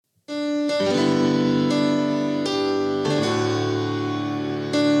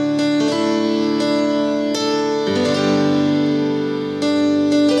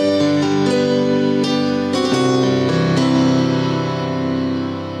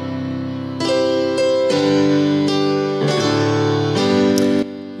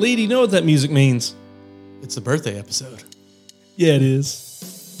Lee, do you know what that music means? It's the birthday episode. Yeah, it is.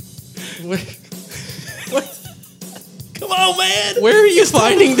 What? Come on, man. Where are you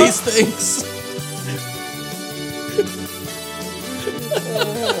finding these things?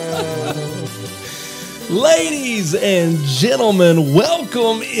 Ladies and gentlemen,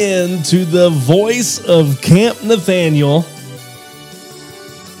 welcome into the voice of Camp Nathanael.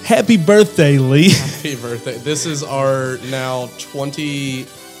 Happy birthday, Lee. Happy birthday. This is our now 25th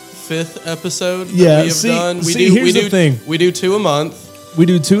episode that Yeah, we have done. here's the thing. We do 2 a month. We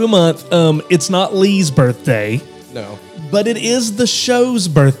do 2 a month. It's not Lee's birthday, No. but it is the show's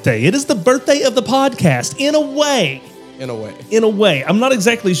birthday. It is the birthday of the podcast, in a way. In a way. In a way. I'm not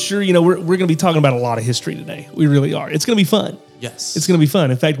exactly sure. We're going to be talking about a lot of history today. We really are. It's going to be fun. Yes. It's going to be fun.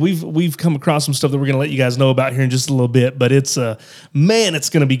 In fact, we've come across some stuff that we're going to let you guys know about here in just a little bit. But it's it's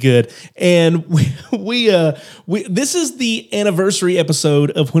going to be good. And we this is the anniversary episode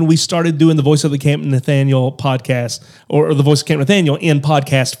of when we started doing the Voice of the Camp Nathanael podcast, or the Voice of Camp Nathanael in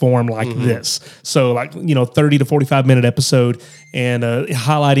podcast form like this. So 30 to 45 minute episode, and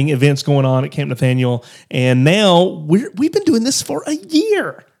highlighting events going on at Camp Nathanael. And now we've been doing this for a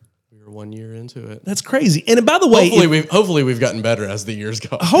year. 1 year into it. That's crazy. And by the way, hopefully we've gotten better as the years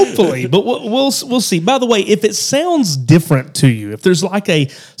go. Hopefully, but we'll see. By the way, if it sounds different to you, if there's like a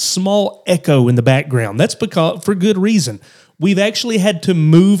small echo in the background, that's because for good reason. We've actually had to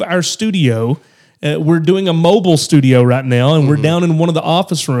move our studio. We're doing a mobile studio right now, and we're down in one of the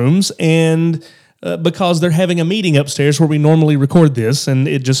office rooms, and because they're having a meeting upstairs where we normally record this, and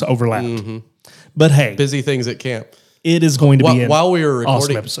it just overlapped. But hey, busy things at camp. It is going to be while we were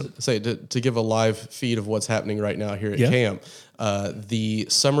recording. Awesome episode. Say to give a live feed of what's happening right now here at camp. The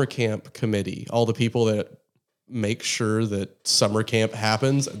summer camp committee, all the people that make sure that summer camp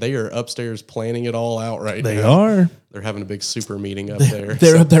happens, they are upstairs planning it all out right now. They are. They're having a big super meeting up there.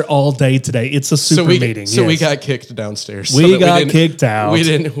 They're up there all day today. It's a super meeting. So we got kicked downstairs. We got kicked out.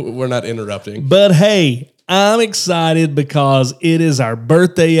 We're not interrupting. But hey, I'm excited because it is our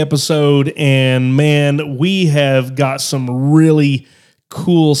birthday episode, and man, we have got some really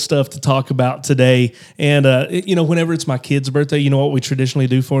cool stuff to talk about today. And whenever it's my kid's birthday, you know what we traditionally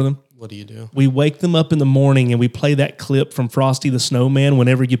do for them? What do you do? We wake them up in the morning and we play that clip from Frosty the Snowman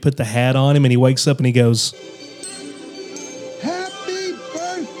whenever you put the hat on him and he wakes up and he goes, "Happy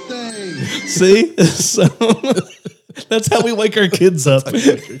birthday!" See? So that's how we wake our kids up. That's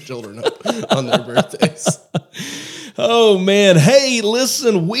how you wake your children up on their birthdays. Oh man. Hey,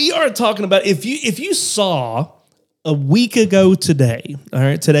 listen, we are talking about if you saw a week ago today, all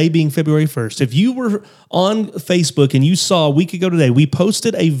right, today being February 1st, if you were on Facebook and you saw a week ago today, we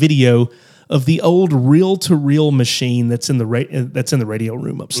posted a video of the old reel-to-reel machine that's in the radio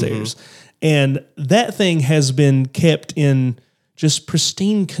room upstairs. And that thing has been kept in just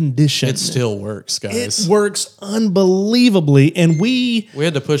pristine condition. It still works, guys. It works unbelievably, and we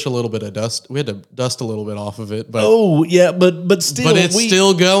had to push a little bit of dust. We had to dust a little bit off of it, but but still, but it's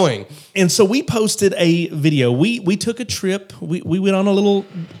still going. And so we posted a video. We took a trip. We went on a little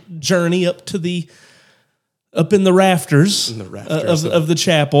journey up in the rafters, of the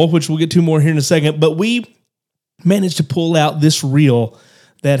chapel, which we'll get to more here in a second. But we managed to pull out this reel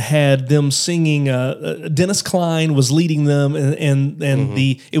that had them singing. Dennis Klein was leading them, and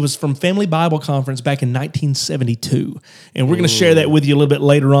it was from Family Bible Conference back in 1972. And we're going to share that with you a little bit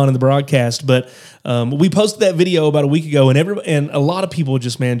later on in the broadcast. But we posted that video about a week ago, and a lot of people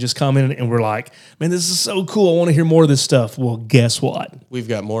just commented and were like, "Man, this is so cool. I want to hear more of this stuff." Well, guess what? We've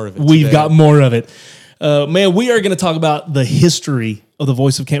got more of it. We've got more of it. Man, we are going to talk about the history of the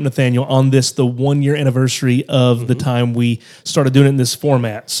Voice of Camp Nathanael on the 1 year anniversary of the time we started doing it in this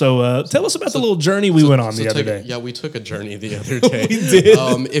format. So tell us about the little journey we went on the other day. Yeah, we took a journey the other day. We did.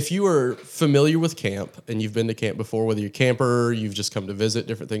 If you are familiar with camp and you've been to camp before, whether you're a camper, you've just come to visit,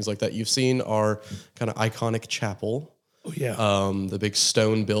 different things like that, you've seen our kind of iconic chapel. Oh, yeah. The big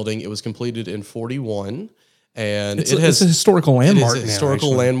stone building. It was completed in 1941. And it's a historical landmark. It is a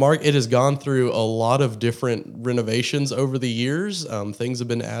historical landmark. It has gone through a lot of different renovations over the years. Things have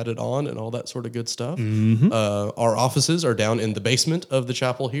been added on and all that sort of good stuff. Our offices are down in the basement of the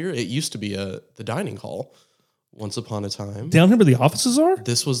chapel here. It used to be the dining hall once upon a time. Down here where the offices are?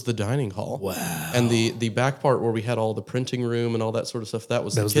 This was the dining hall. Wow. And the back part where we had all the printing room and all that sort of stuff, that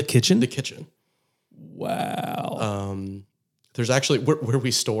was the kitchen? The kitchen. Wow. There's actually where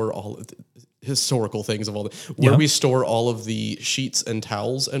we store all of historical things of all the where we store all of the sheets and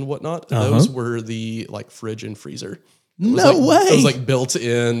towels and whatnot. Those were the like fridge and freezer. No way. It was like built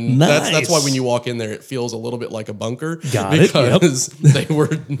in. Nice. That's why when you walk in there, it feels a little bit like a bunker. Because they were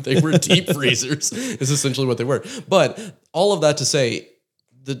deep freezers. Is essentially what they were. But all of that to say,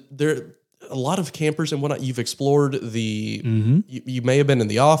 there a lot of campers and whatnot. You've explored the. You may have been in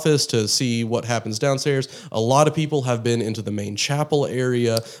the office to see what happens downstairs. A lot of people have been into the main chapel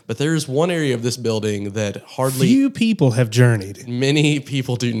area, but there's one area of this building that hardly few people have journeyed. Many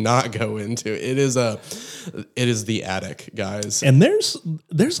people do not go into. It is the attic, guys. And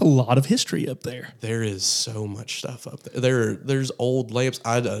there's a lot of history up there. There is so much stuff up there. There's old lamps.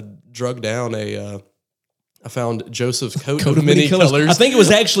 I drug down I found Joseph's coat of many colors. I think it was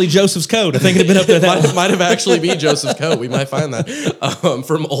actually Joseph's coat. I think it had been up there. That might have actually been Joseph's coat. We might find that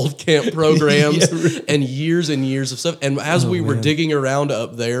from old camp programs and years of stuff. And as we were digging around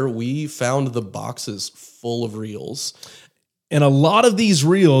up there, we found the boxes full of reels. And a lot of these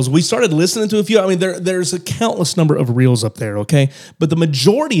reels, we started listening to a few. I mean, there's a countless number of reels up there, okay? But the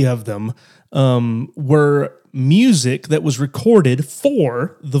majority of them were music that was recorded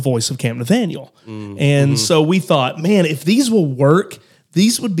for the voice of Camp Nathanael. And so we thought, man, if these will work,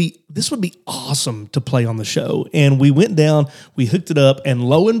 this would be awesome to play on the show. And we went down, we hooked it up, and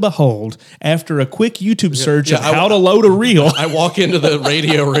lo and behold, after a quick YouTube search of how to load a reel. I walk into the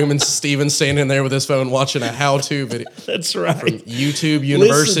radio room and Steven's standing there with his phone watching a how-to video. That's right. From YouTube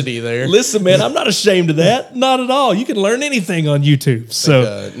University there. Listen, man, I'm not ashamed of that. Not at all. You can learn anything on YouTube.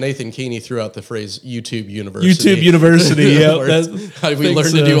 So Nathan Keeney threw out the phrase YouTube University. YouTube University, yeah. We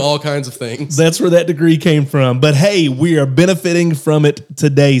learned to do all kinds of things. That's where that degree came from. But hey, we are benefiting from it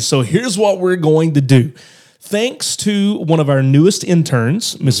today. So here's what we're going to do. Thanks to one of our newest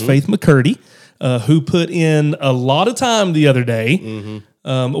interns, Miss Faith McCurdy, who put in a lot of time the other day.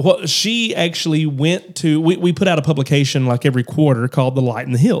 She actually went to, we put out a publication like every quarter called The Light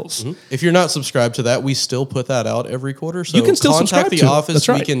in the Hills. If you're not subscribed to that, we still put that out every quarter. So you can still contact subscribe the to office. That's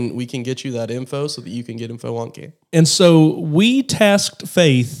right. We can get you that info so that you can get info on camp. And so we tasked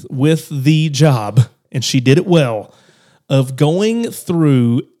Faith with the job, and she did it well, of going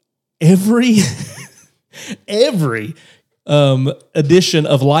through every edition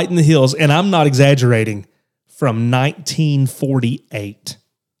of Light in the Hills, and I'm not exaggerating, from 1948.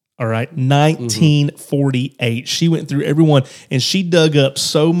 All right, 1948. She went through everyone, and she dug up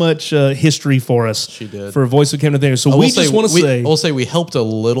so much history for us. She did. For a Voice of Camp Nathanael. So we just want to say... We'll say we helped a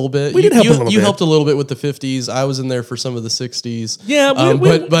little bit. We did help a little bit. You helped a little bit with the 50s. I was in there for some of the 60s. Yeah,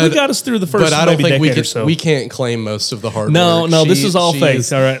 we got us through the first but I don't think we can't claim most of the hard work. No, this is all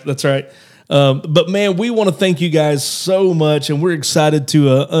Faith. All right, that's right. But man, we want to thank you guys so much, and we're excited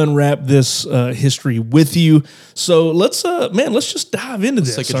to unwrap this history with you. So let's just dive into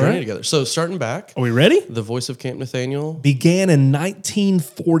this. Let's take a journey together. So starting back, are we ready? The Voice of Camp Nathanael began in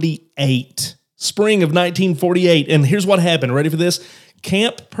 1948, spring of 1948, and here's what happened. Ready for this?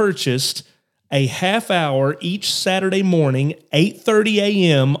 Camp purchased a half hour each Saturday morning, 8:30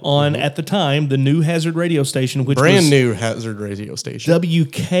 a.m. on, at the time, the new Hazard radio station, which brand was new Hazard radio station,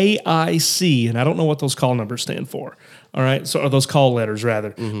 WKIC, and I don't know what those call numbers stand for. All right, so or those call letters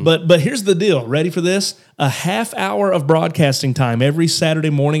rather. But here's the deal. Ready for this? A half hour of broadcasting time every Saturday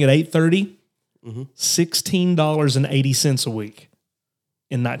morning at 8:30, $16.80 a week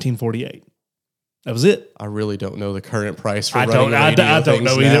in 1948. That was it. I really don't know the current price for I running radio I don't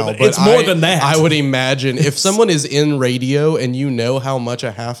know either. now, But it's more than that. I would imagine if someone is in radio and you know how much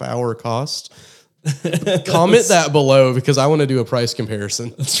a half hour costs, comment that below because I want to do a price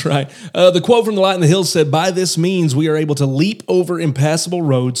comparison. That's right. The quote from The Light in the Hills said, "By this means we are able to leap over impassable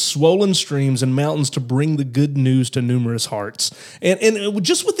roads, swollen streams, and mountains to bring the good news to numerous hearts." And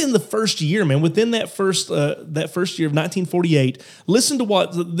just within the first year, man, within that first year of 1948, listen to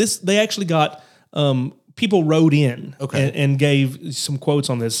what they actually got. People wrote in and gave some quotes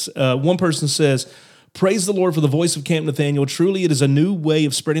on this. One person says, "Praise the Lord for the Voice of Camp Nathanael. Truly it is a new way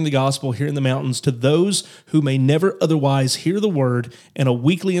of spreading the gospel here in the mountains to those who may never otherwise hear the word, and a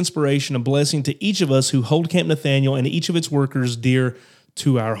weekly inspiration, a blessing to each of us who hold Camp Nathanael and each of its workers dear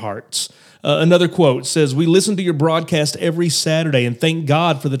to our hearts." Another quote says, "We listen to your broadcast every Saturday and thank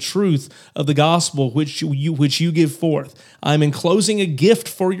God for the truth of the gospel which you give forth. I'm enclosing a gift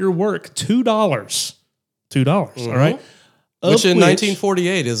for your work, $2. $2, all right? Which in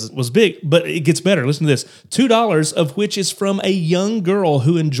 1948 was big, but it gets better. Listen to this. $2 of which is from a young girl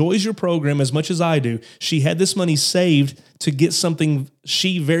who enjoys your program as much as I do. She had this money saved to get something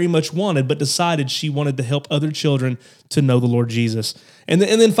she very much wanted, but decided she wanted to help other children to know the Lord Jesus." And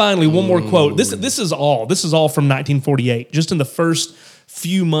then finally, one more quote. This is all from 1948, just in the first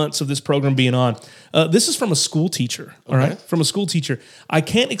few months of this program being on. This is from a school teacher, all right? From a school teacher. I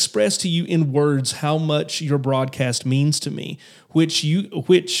can't express to you in words how much your broadcast means to me, I wish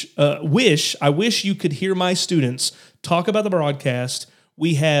you could hear my students talk about the broadcast.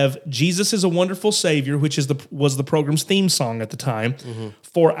 We have Jesus is a Wonderful Savior, which was the program's theme song at the time,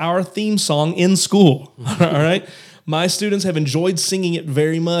 for our theme song in school, all right? My students have enjoyed singing it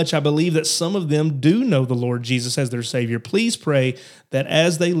very much. I believe that some of them do know the Lord Jesus as their Savior. Please pray that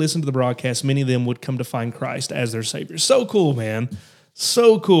as they listen to the broadcast, many of them would come to find Christ as their Savior. So cool, man.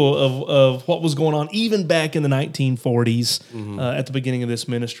 So cool of what was going on even back in the 1940s at the beginning of this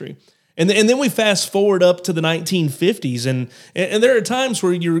ministry. And then we fast forward up to the 1950s, and there are times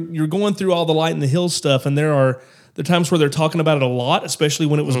where you're going through all the Light in the Hills stuff, and there are times where they're talking about it a lot, especially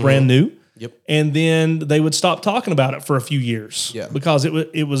when it was brand new. Yep. And then they would stop talking about it for a few years. Yeah. Because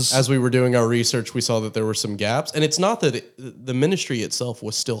it was... As we were doing our research, we saw that there were some gaps. And it's not that the ministry itself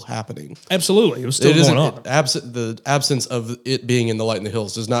was still happening. Absolutely. It was still going on. The absence of it being in the Light in the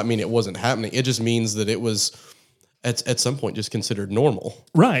Hills does not mean it wasn't happening. It just means that it was at some point just considered normal.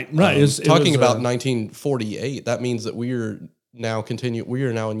 Right. Talking about 1948, that means that we are now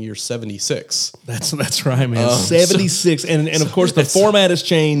in year 76. That's right, man. 76. And of course the format has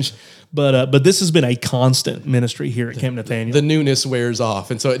changed. But this has been a constant ministry here at Camp Nathanael. The newness wears off,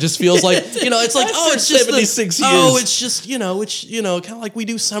 and so it just feels like it's like it's just 76 years. It's just kind of like we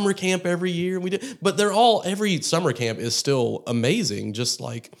do summer camp every year. But every summer camp is still amazing. Just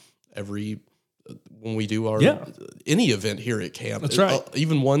like when we do our any event here at camp. That's right.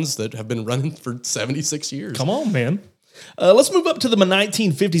 Even ones that have been running for 76 years. Come on, man. Let's move up to the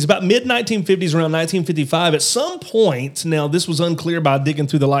 1950s, about mid-1950s, around 1955. At some point, now this was unclear by digging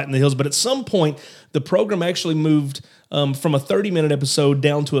through the Light in the Hills, but at some point, the program actually moved from a 30-minute episode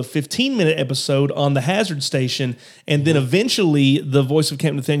down to a 15-minute episode on the Hazard station, and then eventually the Voice of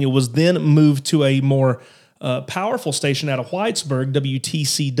Camp Nathanael was then moved to a more powerful station out of Whitesburg,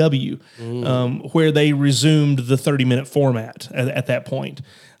 WTCW, where they resumed the 30-minute format at that point.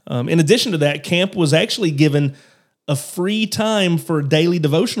 In addition to that, camp was actually given a free time for a daily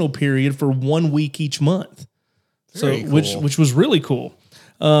devotional period for 1 week each month. Very cool. Which was really cool.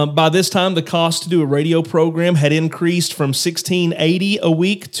 By this time, the cost to do a radio program had increased from $16.80 a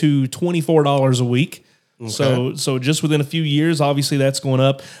week to $24 a week. Okay. So just within a few years, obviously that's going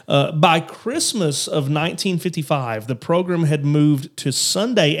up. By Christmas of 1955, the program had moved to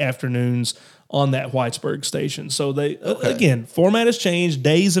Sunday afternoons on that Whitesburg station. So again, format has changed,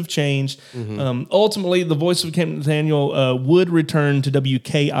 days have changed. Ultimately, the Voice of Camp Nathanael would return to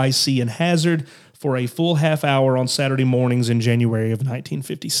WKIC in Hazard for a full half hour on Saturday mornings in January of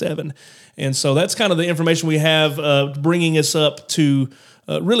 1957. And so that's kind of the information we have, bringing us up to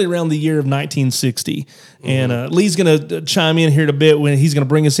really around the year of 1960. And Lee's going to chime in here in a bit when he's going to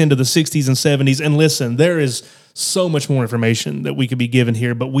bring us into the 60s and 70s. And listen, there is so much more information that we could be given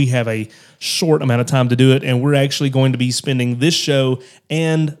here, but we have a short amount of time to do it, and we're actually going to be spending this show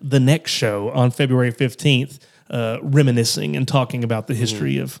and the next show on February 15th reminiscing and talking about the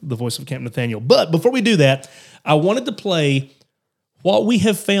history of the Voice of Camp Nathanael. But before we do that, I wanted to play what we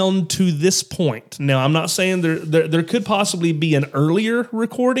have found to this point. Now, I'm not saying there could possibly be an earlier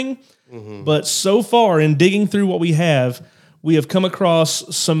recording, but so far in digging through what we have come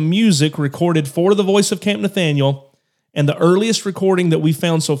across some music recorded for the Voice of Camp Nathanael, and the earliest recording that we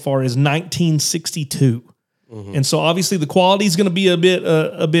found so far is 1962. And so obviously the quality is going to be a bit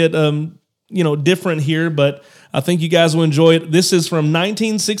different here, but I think you guys will enjoy it. This is from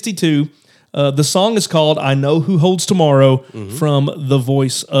 1962. The song is called "I Know Who Holds Tomorrow" from the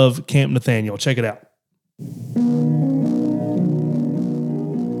Voice of Camp Nathanael. Check it out.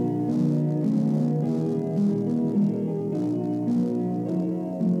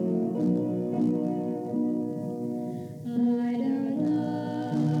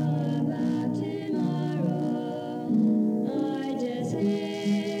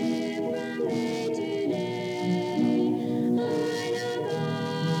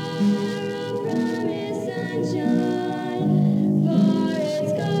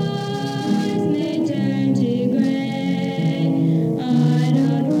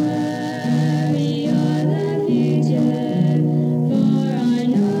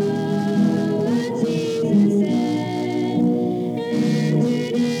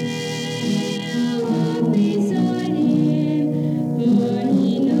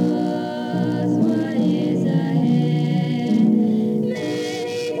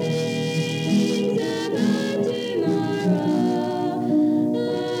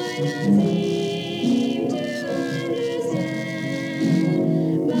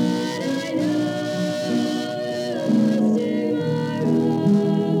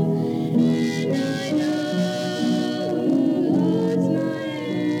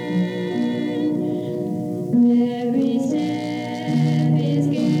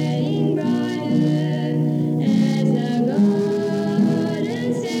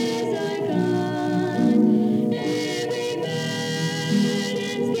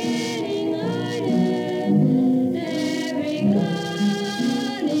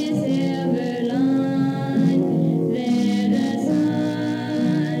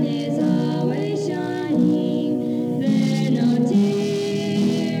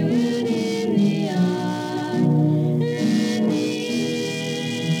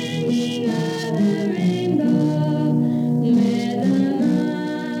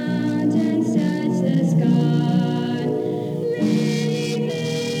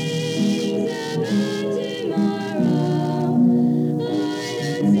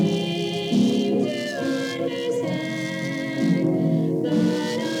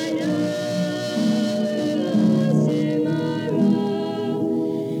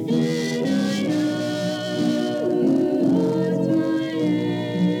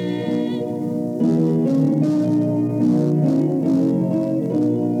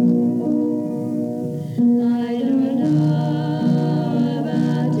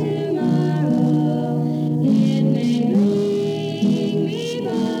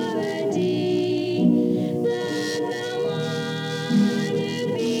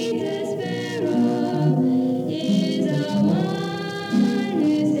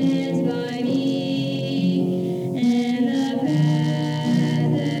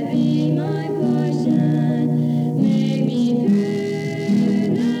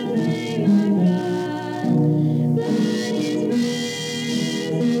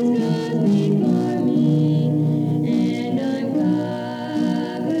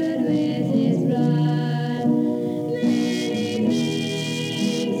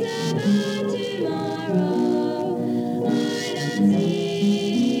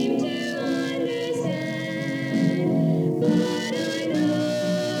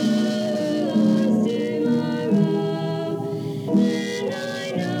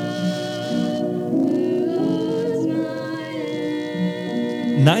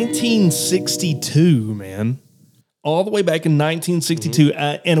 1962, man. All the way back in 1962,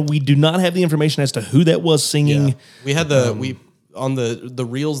 and we do not have the information as to who that was singing. Yeah. We had on the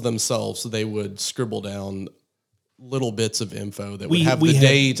reels themselves, they would scribble down little bits of info that would have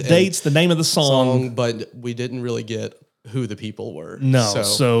the dates, the name of the song, but we didn't really get who the people were. No,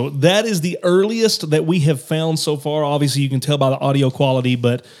 so that is the earliest that we have found so far. Obviously, you can tell by the audio quality,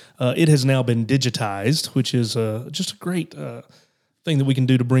 but it has now been digitized, which is just a great thing that we can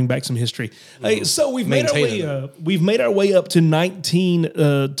do to bring back some history. Hey, so we've made our way up to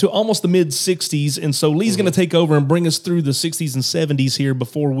to almost the mid 60s, and so Lee's going to take over and bring us through the 60s and 70s here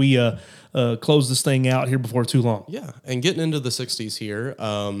before we close this thing out here before too long. Yeah, and getting into the 60s here,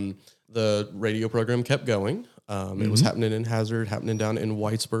 the radio program kept going. It was happening in Hazard, happening down in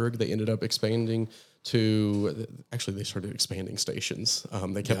Whitesburg. They ended up expanding they started expanding stations.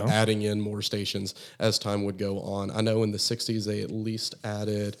 They kept adding in more stations as time would go on. I know in the 60s they at least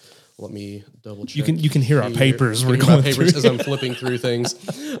added, let me double check. You can hear our papers. We're going through as I'm flipping through things.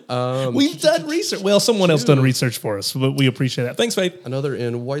 We've done research. Well, someone else done research for us, but we appreciate that. Thanks, Faith. Another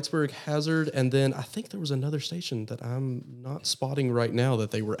in Whitesburg, Hazard, and then I think there was another station that I'm not spotting right now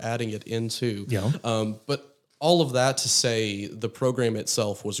that they were adding it into. Yeah. But all of that to say the program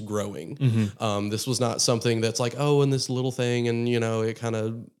itself was growing. This was not something that's like, and this little thing, and, it kind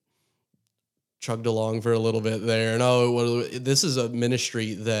of chugged along for a little bit there. No, this is a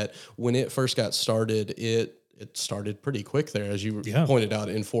ministry that when it first got started, it started pretty quick there, as you pointed out,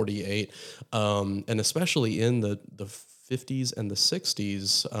 in 48. And especially in the 50s and the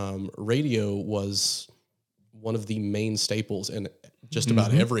 60s, radio was one of the main staples in just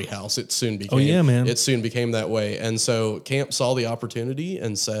about every house. It soon became. Oh yeah, man! It soon became that way, and so Camp saw the opportunity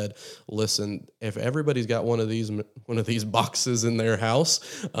and said, "Listen, if everybody's got one of these boxes in their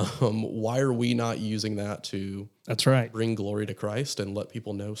house, why are we not using that to? That's right. Bring glory to Christ and let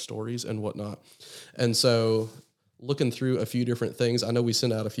people know stories and whatnot." And so, looking through a few different things, I know we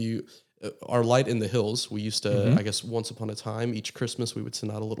sent out a few. Our Light in the Hills, we used to, I guess, once upon a time, each Christmas, we would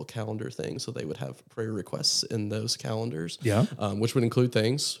send out a little calendar thing. So they would have prayer requests in those calendars, which would include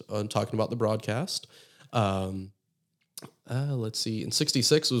things talking about the broadcast. Let's see. In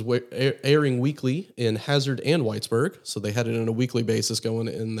 66, it was airing weekly in Hazard and Whitesburg. So they had it on a weekly basis going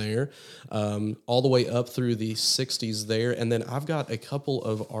in there, all the way up through the 60s there. And then I've got a couple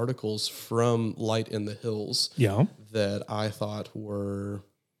of articles from Light in the Hills that I thought were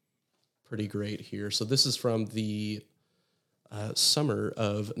pretty great here. So this is from the summer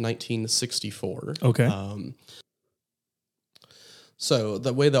of 1964. Okay. So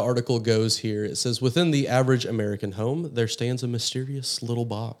the way the article goes here, it says, within the average American home, there stands a mysterious little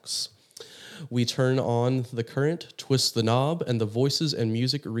box. We turn on the current, twist the knob, and the voices and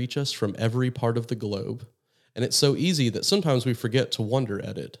music reach us from every part of the globe. And it's so easy that sometimes we forget to wonder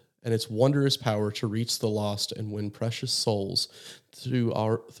at it, and its wondrous power to reach the lost and win precious souls through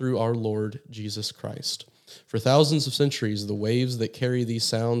our Lord Jesus Christ. For thousands of centuries, the waves that carry these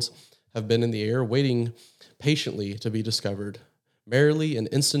sounds have been in the air, waiting patiently to be discovered. Merrily and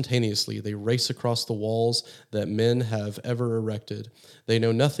instantaneously, they race across the walls that men have ever erected. They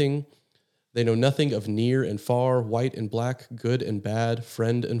know nothing of near and far, white and black, good and bad,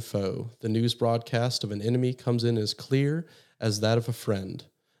 friend and foe. The news broadcast of an enemy comes in as clear as that of a friend.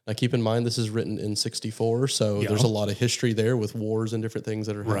 Now, keep in mind, this is written in 64, so there's a lot of history there with wars and different things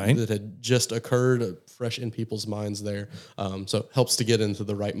that are that had just occurred fresh in people's minds there. So it helps to get into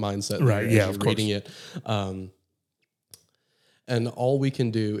the right mindset there as you're reading it. And all we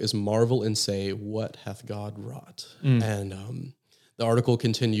can do is marvel and say, what hath God wrought? And the article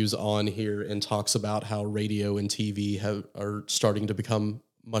continues on here and talks about how radio and TV are starting to become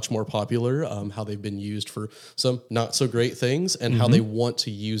much more popular, how they've been used for some not so great things, and how they want to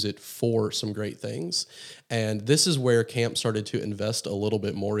use it for some great things. And this is where Camp started to invest a little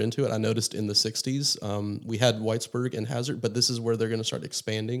bit more into it. I noticed in the 60s, we had Whitesburg and Hazard, but this is where they're going to start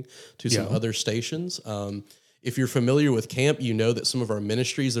expanding to some other stations. If you're familiar with Camp, you know that some of our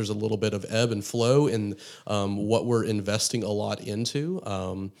ministries, there's a little bit of ebb and flow in what we're investing a lot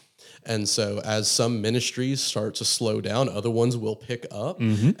into. And so as some ministries start to slow down, other ones will pick up.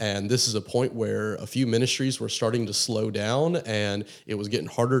 And this is a point where a few ministries were starting to slow down, and it was getting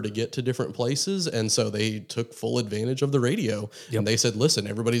harder to get to different places. And so they took full advantage of the radio. And they said, listen,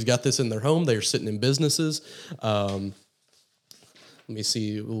 everybody's got this in their home. They're sitting in businesses. Let me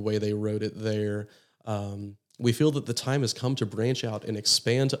see the way they wrote it there. We feel that the time has come to branch out and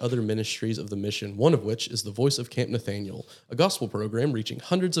expand to other ministries of the mission, one of which is the Voice of Camp Nathanael, a gospel program reaching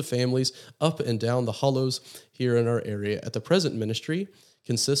hundreds of families up and down the hollows here in our area. At the present ministry,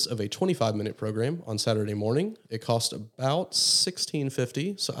 Consists of a 25-minute program on Saturday morning. It costs about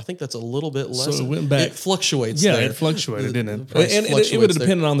 $16.50, so I think that's a little bit less. So it went back. It fluctuates. Yeah, there. it fluctuated, didn't it? price And it would have fluctuates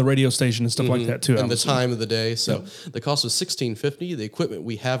depended on the radio station and stuff like that too. and the time of the day. So the cost was $16.50. The equipment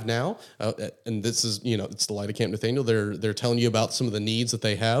we have now, and this is it's the Light of Camp Nathanael. They're telling you about some of the needs that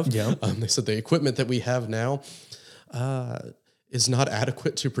they have. Yeah. They said the equipment that we have now is not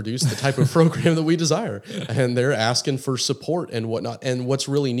adequate to produce the type of program that we desire. And they're asking for support and whatnot. And what's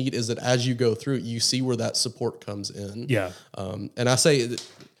really neat is that as you go through it, you see where that support comes in. Yeah. And I say,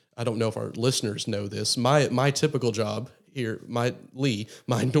 I don't know if our listeners know this. My typical job here, my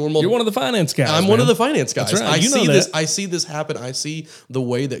normal. You're one of the finance guys. I'm one of the finance guys. That's right. I see this happen. I see the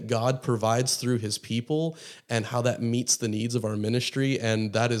way that God provides through his people and how that meets the needs of our ministry.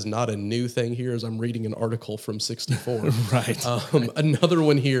 And that is not a new thing here as I'm reading an article from 64. Right. Another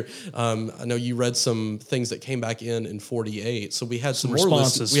one here. I know you read some things that came back in 48. So we had some more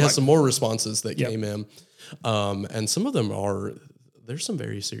responses. We had some more responses that came in. And some of them are, there's some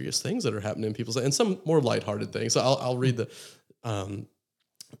very serious things that are happening in people's lives and some more lighthearted things. So I'll read the,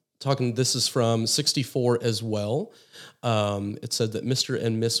 this is from 64 as well. It said that Mr.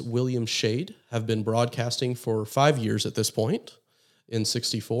 and Miss William Shade have been broadcasting for 5 years at this point in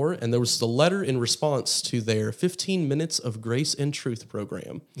 64. And there was the letter in response to their 15 Minutes of Grace and Truth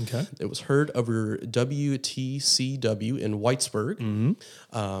program. Okay. It was heard over WTCW in Whitesburg.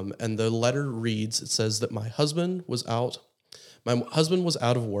 And the letter reads, it says that my husband was out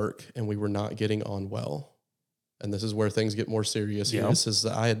of work and we were not getting on well. And this is where things get more serious here. This is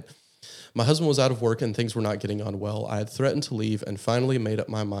that my husband was out of work and things were not getting on well. I had threatened to leave and finally made up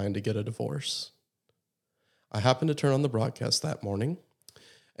my mind to get a divorce. I happened to turn on the broadcast that morning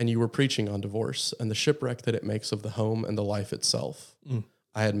and you were preaching on divorce and the shipwreck that it makes of the home and the life itself.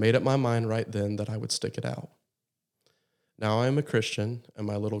 I had made up my mind right then that I would stick it out. Now I am a Christian and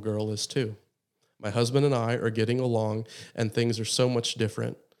my little girl is too. My husband and I are getting along, and things are so much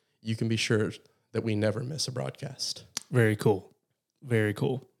different. You can be sure that we never miss a broadcast. Very cool. Very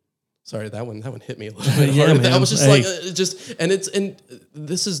cool. Sorry, that one hit me a little bit hard. I was just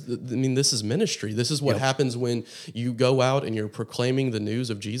this is ministry. This is what happens when you go out and you're proclaiming the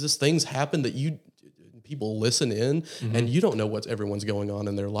news of Jesus. Things happen that people listen in and you don't know what everyone's going on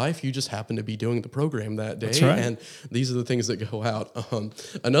in their life. You just happen to be doing the program that day. That's right. And these are the things that go out.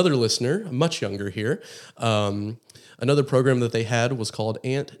 Another listener, much younger here, another program that they had was called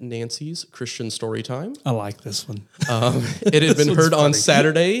Aunt Nancy's Christian Storytime. I like this one. It had been heard on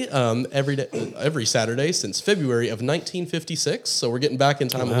Saturday, every Saturday since February of 1956. So we're getting back in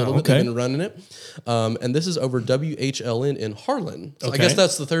time a little bit. They've been running it. And this is over WHLN in Harlan. So I guess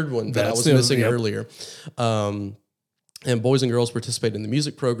that's the third one that I was missing earlier. And boys and girls participate in the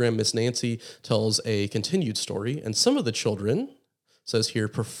music program. Miss Nancy tells a continued story. And some of the children, says here,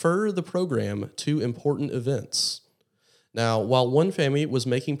 prefer the program to important events. Now, while one family was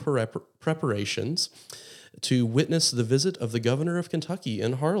making preparations to witness the visit of the governor of Kentucky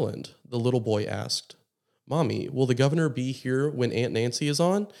in Harlan, the little boy asked, Mommy, will the governor be here when Aunt Nancy is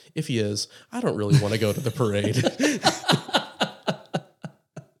on? If he is, I don't really want to go to the parade.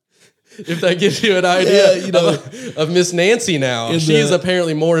 If that gives you an idea of Miss Nancy now. She is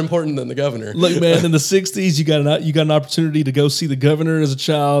apparently more important than the governor. Look, man, in the 60s, you got an opportunity to go see the governor as a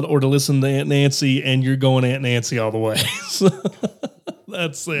child or to listen to Aunt Nancy, and you're going Aunt Nancy all the way. So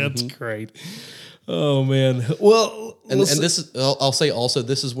that's great. Oh, man. Well, and this is, I'll say also,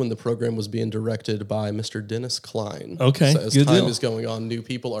 this is when the program was being directed by Mr. Dennis Klein. Okay, so as time is going on, new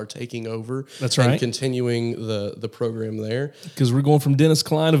people are taking over. That's right. And continuing the program there. Because we're going from Dennis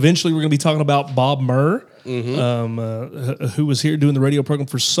Klein. Eventually, we're going to be talking about Bob Murr, who was here doing the radio program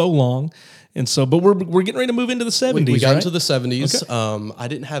for so long. And so, but we're getting ready to move into the 70s, We got right? into the 70s. Okay. I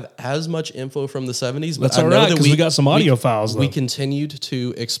didn't have as much info from the 70s, but that's all right, because we got some audio files, We continued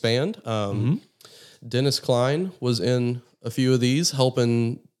to expand. Dennis Klein was in a few of these,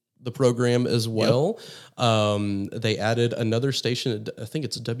 helping the program as well. Yep. They added another station, I think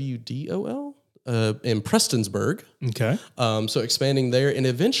it's WDOL, in Prestonsburg. Okay. So expanding there. And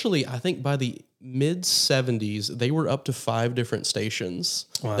eventually, I think by the mid-70s, they were up to 5 different stations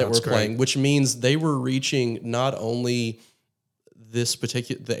that were playing, which means they were reaching not only this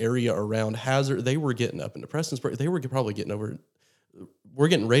the area around Hazard, they were getting up into Prestonsburg. They were probably getting over... We're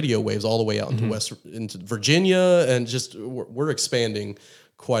getting radio waves all the way out into Virginia, and just we're expanding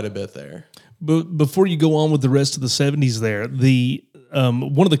quite a bit there. But before you go on with the rest of the 70s there, the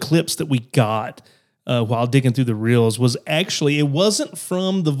one of the clips that we got while digging through the reels was actually, it wasn't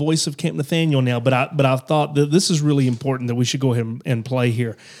from the voice of Camp Nathanael now, but I thought that this is really important that we should go ahead and play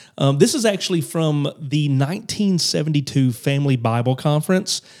here. This is actually from the 1972 Family Bible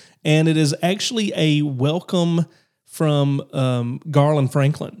Conference, and it is actually a welcome from Garland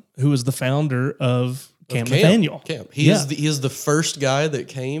Franklin, who is the founder of Camp Nathanael. He is the first guy that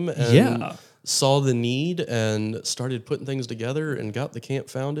came and saw the need and started putting things together and got the camp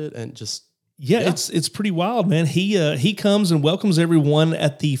founded and just... Yeah, it's pretty wild, man. He comes and welcomes everyone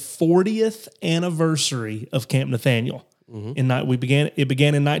at the 40th anniversary of Camp Nathanael. It began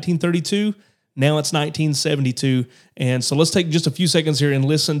in 1932. Now it's 1972, and so let's take just a few seconds here and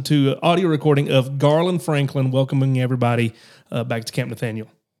listen to an audio recording of Garland Franklin welcoming everybody back to Camp Nathanael.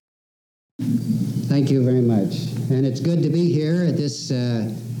 Thank you very much, and it's good to be here at this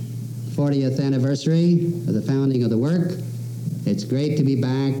 40th anniversary of the founding of the work. It's great to be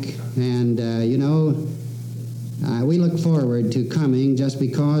back, and we look forward to coming just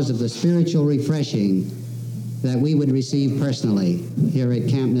because of the spiritual refreshing that we would receive personally here at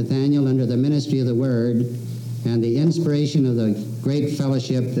Camp Nathanael under the ministry of the Word and the inspiration of the great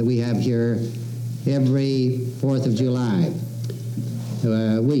fellowship that we have here every 4th of July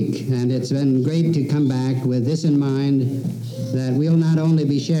week. And it's been great to come back with this in mind, that we'll not only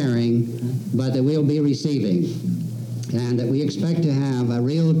be sharing, but that we'll be receiving, and that we expect to have a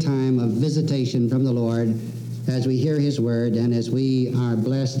real time of visitation from the Lord as we hear His Word and as we are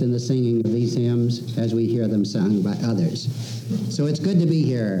blessed in the singing of these hymns as we hear them sung by others. So it's good to be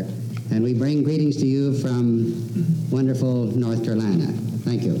here, and we bring greetings to you from wonderful North Carolina.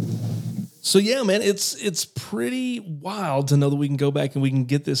 Thank you. So yeah, man, it's pretty wild to know that we can go back and we can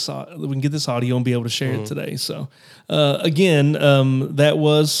get this audio and be able to share it today. So again, that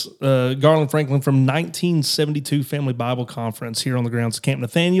was Garland Franklin from 1972 Family Bible Conference here on the grounds of Camp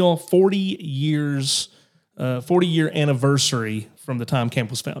Nathanael. 40-year anniversary from the time camp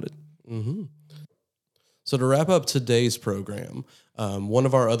was founded. So to wrap up today's program, one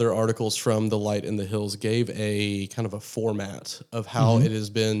of our other articles from The Light in the Hills gave a kind of a format of how it has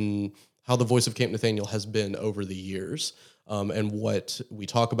been, how the voice of Camp Nathanael has been over the years, and what we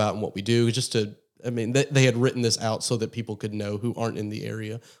talk about and what we do, just to, they had written this out so that people could know who aren't in the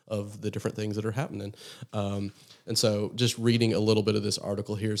area of the different things that are happening. And so just reading a little bit of this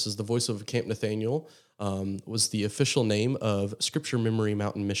article here, it says the voice of Camp Nathanael was the official name of Scripture Memory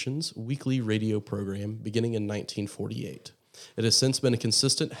Mountain Mission's weekly radio program beginning in 1948. It has since been a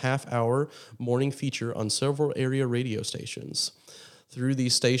consistent half-hour morning feature on several area radio stations. Through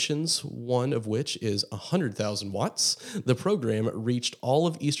these stations, one of which is 100,000 watts, the program reached all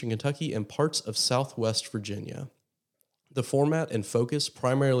of eastern Kentucky and parts of southwest Virginia. The format and focus,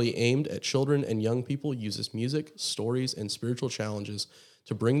 primarily aimed at children and young people, uses music, stories, and spiritual challenges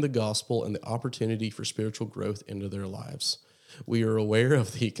to bring the gospel and the opportunity for spiritual growth into their lives. We are aware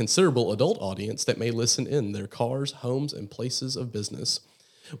of the considerable adult audience that may listen in their cars, homes, and places of business.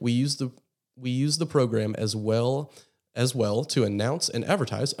 We use the program as well to announce and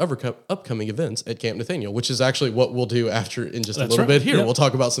advertise upcoming events at Camp Nathanael, which is actually what we'll do after in just a little bit here. Yep. We'll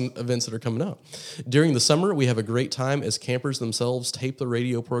talk about some events that are coming up. During the summer, we have a great time as campers themselves tape the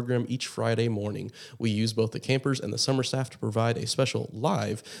radio program each Friday morning. We use both the campers and the summer staff to provide a special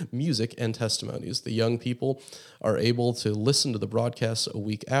live music and testimonies. The young people are able to listen to the broadcasts a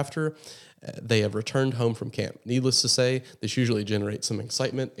week after they have returned home from camp. Needless to say, this usually generates some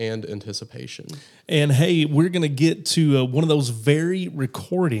excitement and anticipation. And hey, we're going to get to one of those very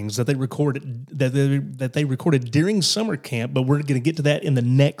recordings that they recorded during summer camp, but we're going to get to that in the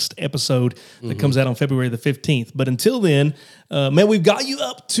next episode that comes out on February the 15th. But until then, man, we've got you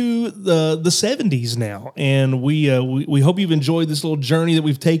up to the 70s now, and we hope you've enjoyed this little journey that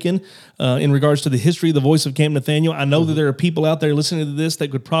we've taken in regards to the history of the voice of Camp Nathanael. I know that there are people out there listening to this that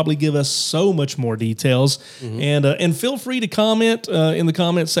could probably give us so much more details, and feel free to comment in the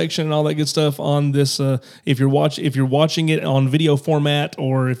comment section and all that good stuff on this. If you're watching it on video format,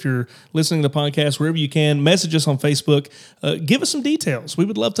 or if you're listening to the podcast, wherever you can, message us on Facebook. Give us some details. We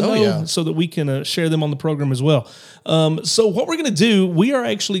would love to know so that we can share them on the program as well. So what we're going to do, we are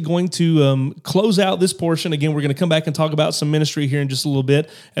actually going to close out this portion. Again, we're going to come back and talk about some ministry here in just a little bit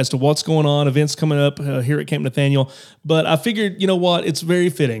as to what's going on, events coming up here at Camp Nathanael. But I figured, you know what, it's very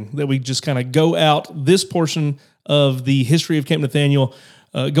fitting that we just kind of go out this portion of the history of Camp Nathanael,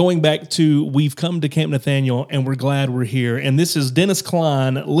 going back to we've come to Camp Nathanael and we're glad we're here. And this is Dennis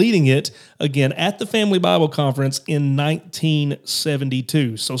Klein leading it again at the Family Bible Conference in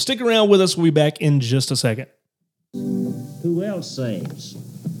 1972. So stick around with us. We'll be back in just a second. Who else saves?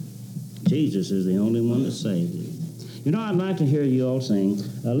 Jesus is the only one that saves you. You know, I'd like to hear you all sing,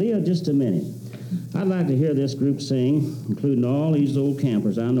 Leah, just a minute. I'd like to hear this group sing, including all these old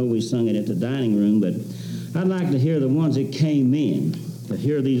campers. I know we sung it at the dining room, but I'd like to hear the ones that came in, to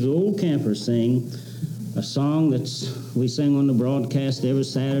hear these old campers sing a song that we sing on the broadcast every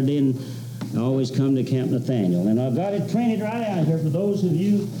Saturday, and I always come to Camp Nathanael. And I've got it printed right out here for those of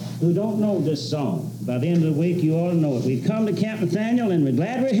you who don't know this song. By the end of the week, you ought to know it. We've come to Camp Nathanael, and we're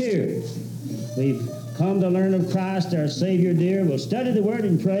glad we're here. We've come to learn of Christ, our Savior dear. We'll study the Word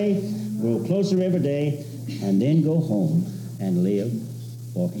and pray, grow closer every day, and then go home and live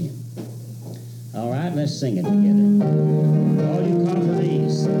for Him. All right, let's sing it together. All you come for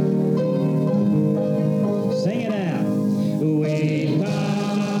these. Sing it out. We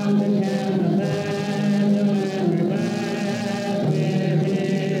come to Camp Nathanael, and we're glad we're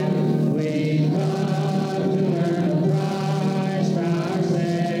here. We come to learn of Christ, our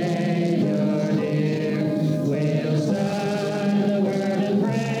Savior dear. We'll study the Word and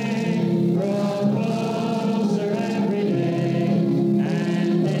pray, grow closer every day, and then go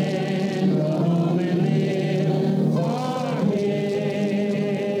home and live for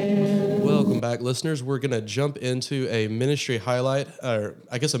Him. Welcome back, listeners. We're going to jump into a ministry highlight, or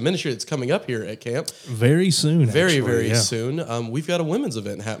I guess a ministry that's coming up here at camp. Very soon. Very soon. We've got a women's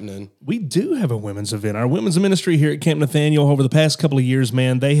event happening. We do have a women's event. Our women's ministry here at Camp Nathanael over the past couple of years,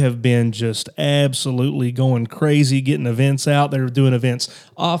 man, they have been just absolutely going crazy, getting events out. They're doing events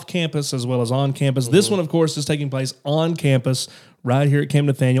off campus as well as on campus. This one, of course, is taking place on campus right here at Camp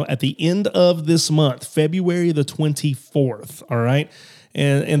Nathanael at the end of this month, February the 24th, all right?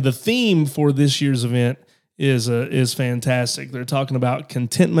 And the theme for this year's event is fantastic. They're talking about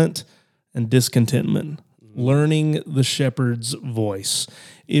contentment and discontentment, learning the shepherd's voice.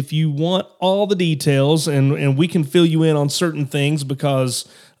 If you want all the details, and we can fill you in on certain things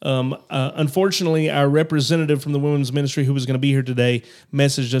because unfortunately our representative from the women's ministry who was going to be here today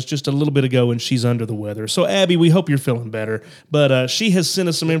messaged us just a little bit ago and she's under the weather. So Abby, we hope you're feeling better. But she has sent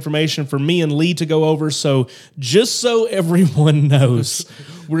us some information for me and Lee to go over. So just so everyone knows,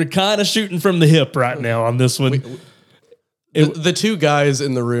 we're kind of shooting from the hip right now on this one. The two guys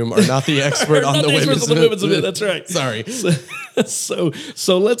in the room are not the expert on the women's event. That's right. Sorry. So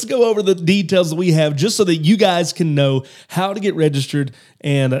let's go over the details that we have just so that you guys can know how to get registered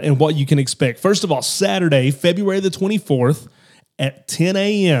and what you can expect. First of all, Saturday, February the 24th at 10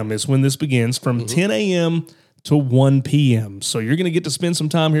 a.m. is when this begins, from 10 a.m. to 1 p.m. So you're going to get to spend some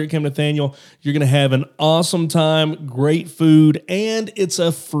time here at Camp Nathanael. You're going to have an awesome time, great food, and it's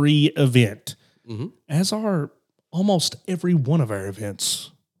a free event, as are almost every one of our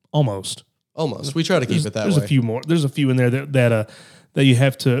events. Almost. We try to keep it that way. There's a few more. There's a few in there that you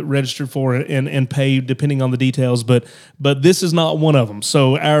have to register for and pay depending on the details, but this is not one of them.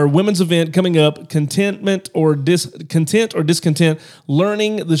 So our women's event coming up, content or discontent,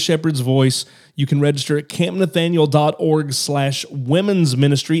 learning the shepherd's voice. You can register at campnathanael.org/women's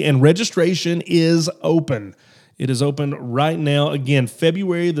ministry, and registration is open. It is open right now. Again,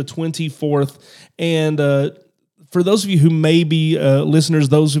 February the 24th. And for those of you who may be listeners,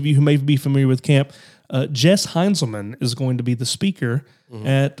 those of you who may be familiar with camp, Jess Heinzelman is going to be the speaker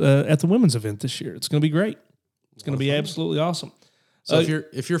at the women's event this year. It's going to be great. It's going to be absolutely awesome. So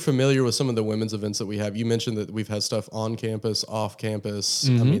if you're familiar with some of the women's events that we have, you mentioned that we've had stuff on campus, off campus.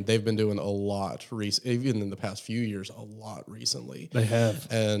 I mean, they've been doing a lot, even in the past few years, a lot recently. They have.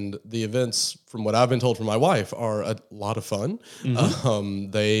 And the events, from what I've been told from my wife, are a lot of fun.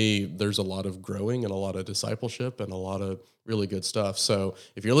 There's a lot of growing and a lot of discipleship and a lot of really good stuff. So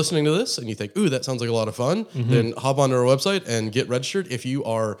if you're listening to this and you think, ooh, that sounds like a lot of fun, then hop onto our website and get registered. If you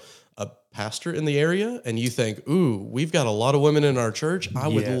are a pastor in the area and you think, ooh, we've got a lot of women in our church, I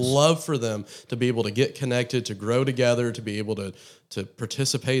would love for them to be able to get connected, to grow together, to be able to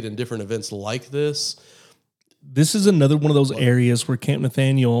participate in different events like this. This is another one of those areas where Camp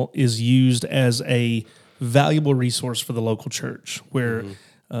Nathanael is used as a valuable resource for the local church, where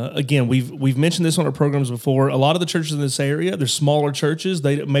again, we've mentioned this on our programs before. A lot of the churches in this area, they're smaller churches.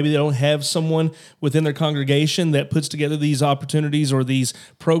 Maybe they don't have someone within their congregation that puts together these opportunities or these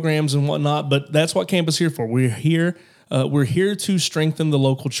programs and whatnot. But that's what camp is here for. We're here to strengthen the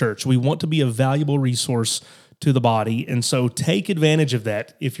local church. We want to be a valuable resource to the body. And so take advantage of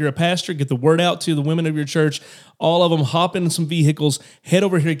that. If you're a pastor, get the word out to the women of your church. All of them, hop in some vehicles, head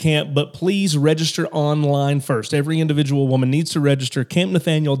over here to camp, but please register online first. Every individual woman needs to register,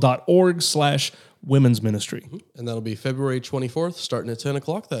 campnathanael.org/women's ministry. And that'll be February 24th, starting at 10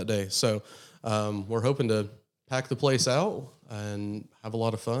 o'clock that day. So we're hoping to pack the place out and have a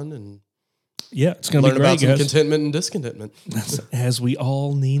lot of fun and Yeah, it's going to be Learn great, about some guys. contentment and discontentment. As we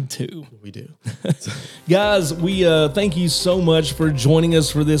all need to. We do. Guys, we thank you so much for joining us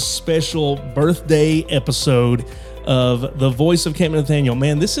for this special birthday episode of The Voice of Camp Nathanael.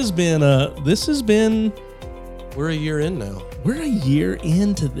 Man, this has been We're a year in now. we're a year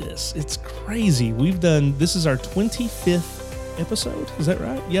into this. It's crazy. This is our 25th episode. Is that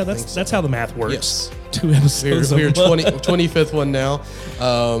right? Yeah, that's how the math works. Yes. 2 episodes. We're 25th one now.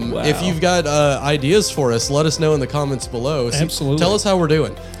 Wow. If you've got ideas for us, let us know in the comments below. Absolutely. Tell us how we're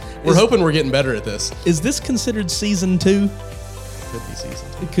doing. We're hoping we're getting better at this. Is this considered season 2? Could be season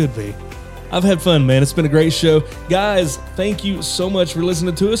 2. It could be. I've had fun, man. It's been a great show. Guys, thank you so much for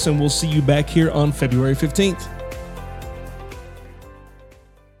listening to us, and we'll see you back here on February 15th.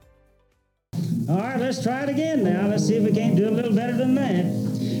 All right, let's try it again now. Let's see if we can't do a little better than that.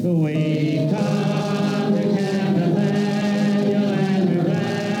 We come.